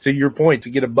to your point, to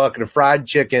get a bucket of fried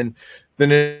chicken than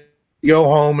to go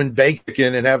home and bake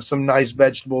chicken and have some nice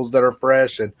vegetables that are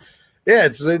fresh. And yeah,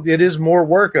 it is more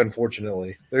work.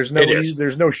 Unfortunately, there's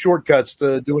no shortcuts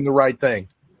to doing the right thing.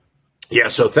 Yeah.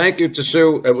 So thank you to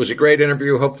Sue. It was a great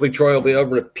interview. Hopefully Troy will be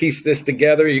able to piece this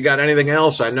together. You got anything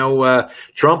else? I know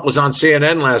Trump was on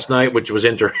CNN last night, which was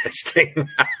interesting.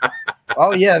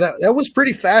 Oh yeah. That was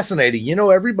pretty fascinating.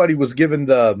 Everybody was giving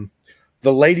the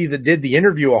lady that did the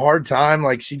interview a hard time.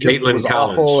 Like, she just was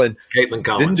awful and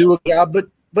didn't do a job.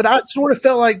 But I sort of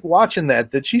felt like watching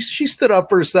that she stood up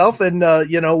for herself and,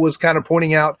 was kind of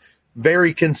pointing out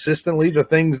very consistently the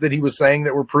things that he was saying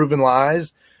that were proven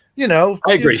lies. I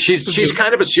agree. She's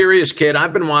kind of a serious kid.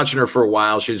 I've been watching her for a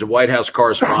while. She's a White House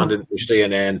correspondent for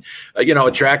CNN,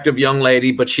 attractive young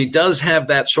lady, but she does have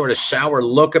that sort of sour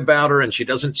look about her, and she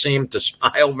doesn't seem to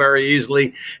smile very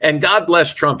easily. And God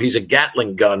bless Trump. He's a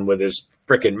Gatling gun with his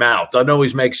freaking mouth. Doesn't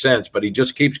always make sense, but he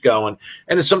just keeps going.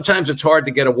 And sometimes it's hard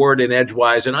to get a word in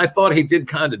edgewise. And I thought he did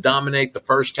kind of dominate the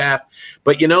first half.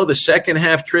 But, the second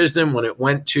half, Trizdon, when it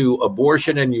went to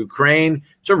abortion in Ukraine,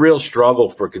 it's a real struggle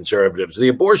for conservatives. The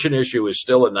abortion issue is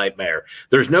still a nightmare.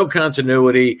 There's no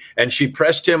continuity, and she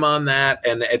pressed him on that,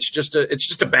 and it's just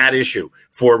a bad issue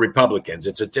for Republicans.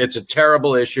 It's a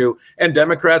terrible issue, and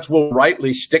Democrats will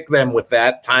rightly stick them with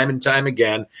that time and time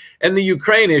again. And the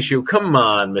Ukraine issue, come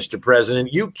on, Mr.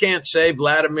 President, you can't say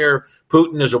Vladimir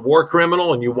Putin is a war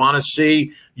criminal and you want to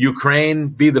see Ukraine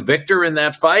be the victor in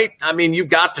that fight. I mean, you've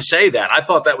got to say that. I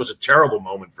thought that was a terrible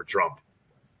moment for Trump.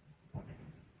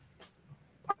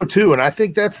 Too, and I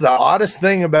think that's the oddest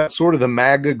thing about sort of the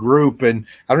MAGA group. And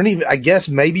I guess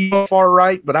maybe far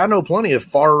right, but I know plenty of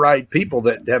far right people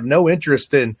that have no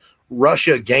interest in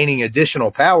Russia gaining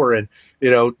additional power and,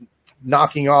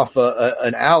 knocking off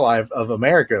an ally of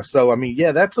America. So, I mean,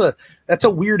 yeah, that's a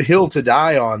weird hill to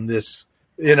die on, this,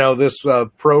 this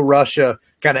pro-Russia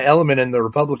kind of element in the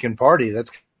Republican Party.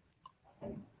 That's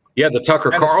the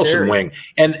Tucker Carlson wing.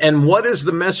 And what is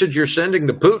the message you're sending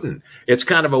to Putin? It's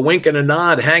kind of a wink and a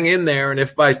nod. Hang in there, and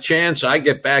if by chance I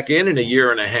get back in a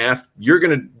year and a half, we're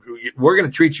going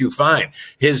to treat you fine.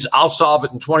 I'll solve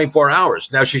it in 24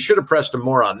 hours. Now, she should have pressed him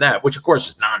more on that, which of course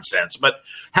is nonsense. But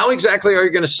how exactly are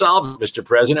you going to solve it, Mr.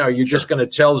 President? Are you just going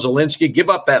to tell Zelensky, give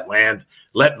up that land,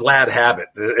 let Vlad have it?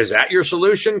 Is that your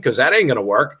solution? Because that ain't going to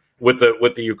work with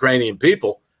the Ukrainian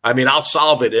people. I mean, I'll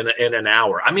solve it in an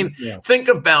hour. I mean, think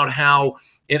about how,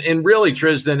 and really,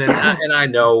 Trizdon, and I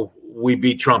know we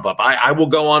beat Trump up. I will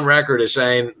go on record as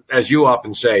saying, as you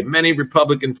often say, many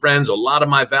Republican friends, a lot of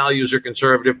my values are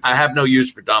conservative. I have no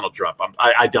use for Donald Trump.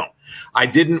 I don't. I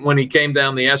didn't when he came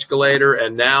down the escalator,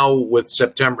 and now with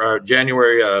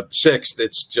January 6th,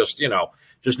 it's just,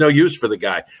 just no use for the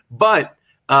guy. But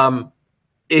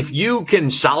if you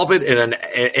can solve it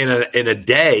in a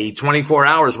day, 24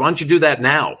 hours, why don't you do that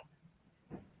now?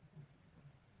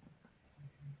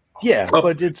 Yeah,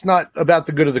 but it's not about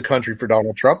the good of the country for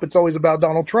Donald Trump. It's always about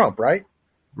Donald Trump, right?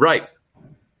 Right.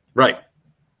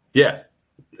 Yeah.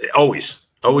 Always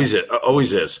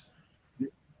is.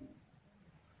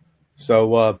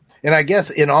 So, and I guess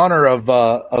in honor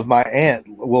of my aunt,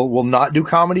 we'll not do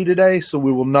comedy today. So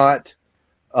we will not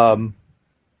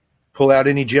pull out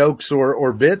any jokes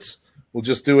or bits. We'll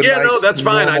just do it. Yeah, no, that's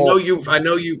fine. I know you've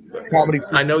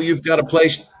got a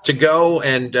place to go,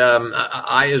 and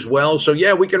I as well. So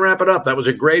yeah, we can wrap it up. That was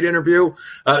a great interview.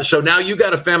 So now you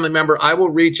got a family member. I will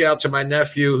reach out to my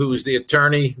nephew, who's the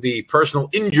attorney, the personal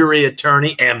injury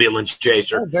attorney, ambulance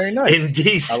chaser, very nice. in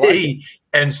DC,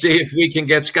 and see if we can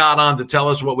get Scott on to tell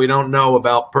us what we don't know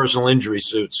about personal injury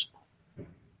suits.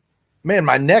 Man,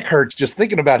 my neck hurts just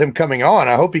thinking about him coming on.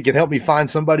 I hope he can help me find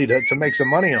somebody to make some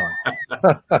money on.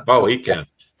 Oh, he can.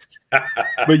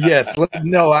 But yes,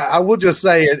 no, I will just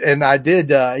say it. And I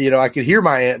did, I could hear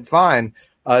my aunt fine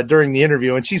during the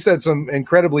interview, and she said some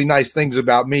incredibly nice things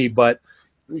about me. But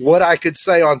what I could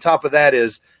say on top of that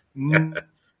is,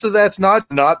 so that's not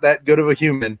that good of a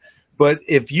human. But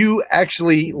if you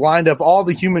actually lined up all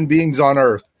the human beings on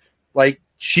Earth, like,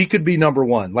 she could be number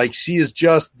one. Like, she is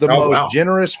just the most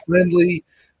generous, friendly,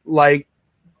 one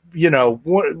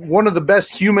of the best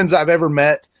humans I've ever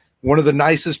met, one of the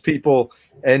nicest people,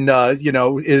 and,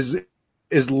 is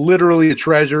literally a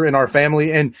treasure in our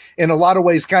family. And in a lot of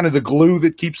ways, kind of the glue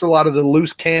that keeps a lot of the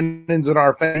loose cannons in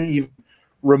our family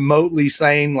remotely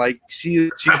sane. Like, she's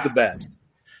the best.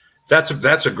 That's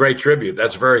a great tribute.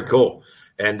 That's very cool.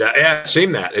 And it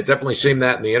seemed that. It definitely seemed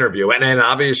that in the interview. And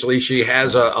obviously she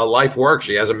has a life work.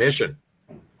 She has a mission.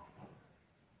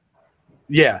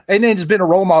 Yeah. And it's been a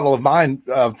role model of mine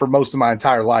for most of my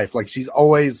entire life. Like, she's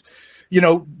always,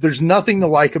 there's nothing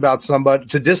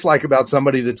to dislike about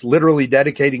somebody that's literally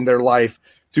dedicating their life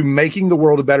to making the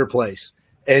world a better place.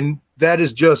 And that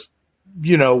is just,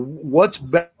 what's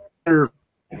better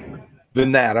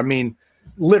than that? I mean,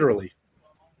 literally.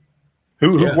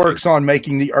 Who works on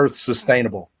making the earth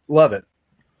sustainable. Love it.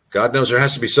 God knows there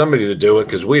has to be somebody to do it,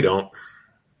 because we don't.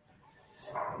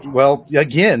 Well,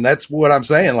 again, that's what I'm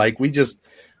saying. Like, we just,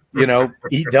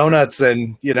 eat donuts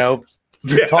and,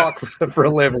 talk for a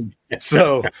living.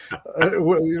 So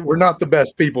we're not the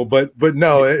best people, but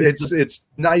no, it's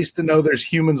nice to know there's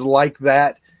humans like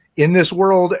that in this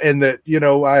world, and that,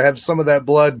 I have some of that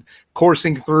blood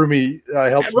coursing through me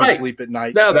helps me sleep at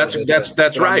night. No, that's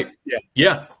right.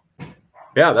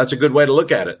 Yeah, that's a good way to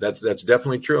look at it. That's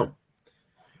definitely true.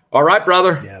 All right,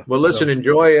 brother. Yeah, well, listen,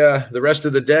 enjoy the rest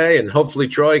of the day, and hopefully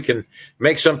Troy can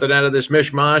make something out of this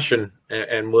mishmash,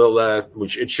 and we'll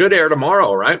it should air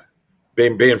tomorrow, right?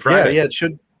 Being Friday. Yeah, it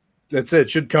should. That's it. It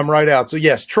should come right out. So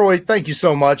yes, Troy, thank you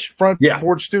so much. Front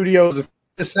Porch Studios. If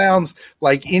this sounds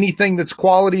like anything that's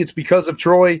quality, it's because of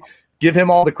Troy. Give him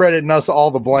all the credit and us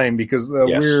all the blame, because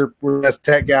we're best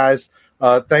tech guys.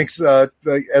 Thanks,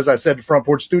 as I said, to Front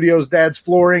Porch Studios, Dad's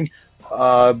Flooring,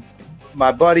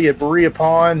 my buddy at Berea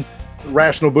Pond,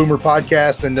 Rational Boomer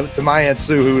Podcast, and to my Aunt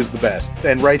Sue, who is the best.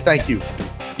 And Ray, thank you.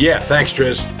 Yeah, thanks,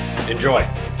 Triz. Enjoy.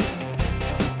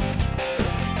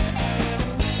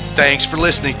 Thanks for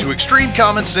listening to Extreme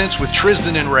Common Sense with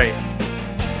Trizdon and Ray.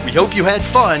 We hope you had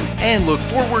fun and look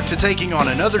forward to taking on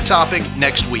another topic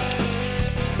next week.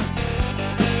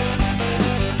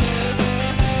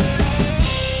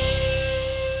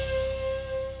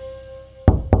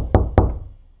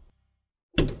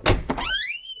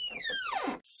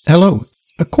 Hello.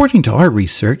 According to our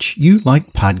research, you like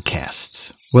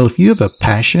podcasts. Well, if you have a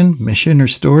passion, mission, or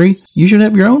story, you should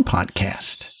have your own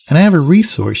podcast. And I have a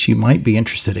resource you might be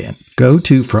interested in. Go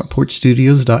to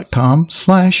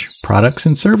frontporchstudios.com/products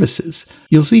and services.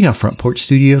 You'll see how Front Porch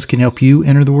Studios can help you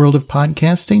enter the world of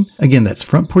podcasting. Again, that's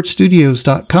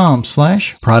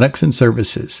frontporchstudios.com/products and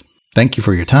services. Thank you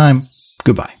for your time.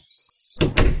 Goodbye.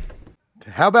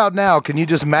 How about now? Can you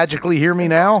just magically hear me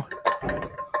now?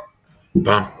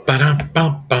 Bum, ba-dum,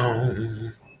 bum, bum.